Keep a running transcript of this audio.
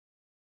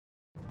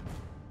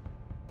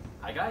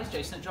Hi guys,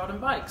 Jason at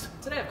Jordanbikes.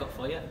 Today I've got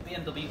for you a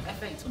BMW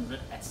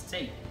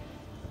F800ST.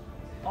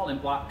 All in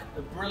black,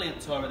 a brilliant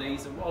tour of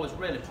these, they're always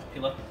really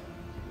popular.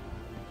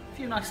 A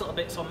few nice little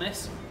bits on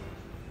this.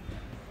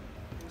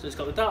 So it's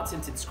got the dark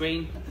tinted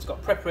screen, it's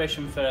got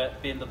preparation for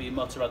BMW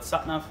Motorrad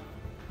sat-nav,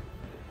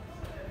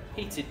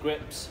 heated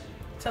grips,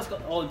 it has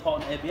got all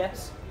important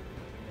ABS,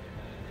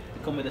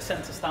 they come with a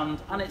centre stand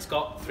and it's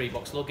got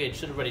 3-box luggage,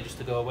 so they're ready just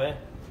to go away.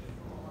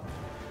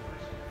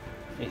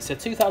 It's a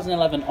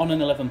 2011 on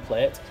an 11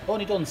 plate,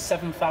 only done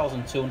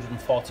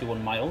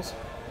 7,241 miles.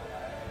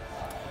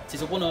 It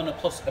is a one owner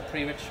plus a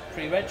pre-reg.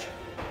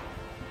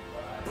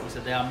 So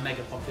they are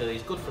mega popular,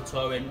 these good for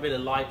touring, really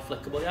light,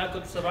 flickable, yeah,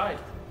 good to ride.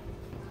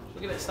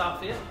 We'll give it a start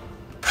for you.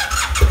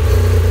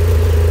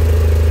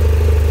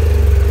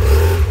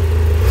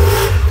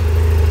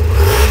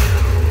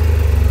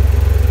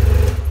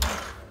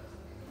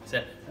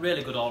 So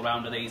really good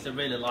all-rounder these, they're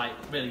really light,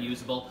 really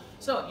usable.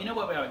 So you know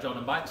where we are at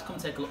Jordanbikes, come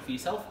take a look for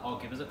yourself or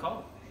give us a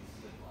call.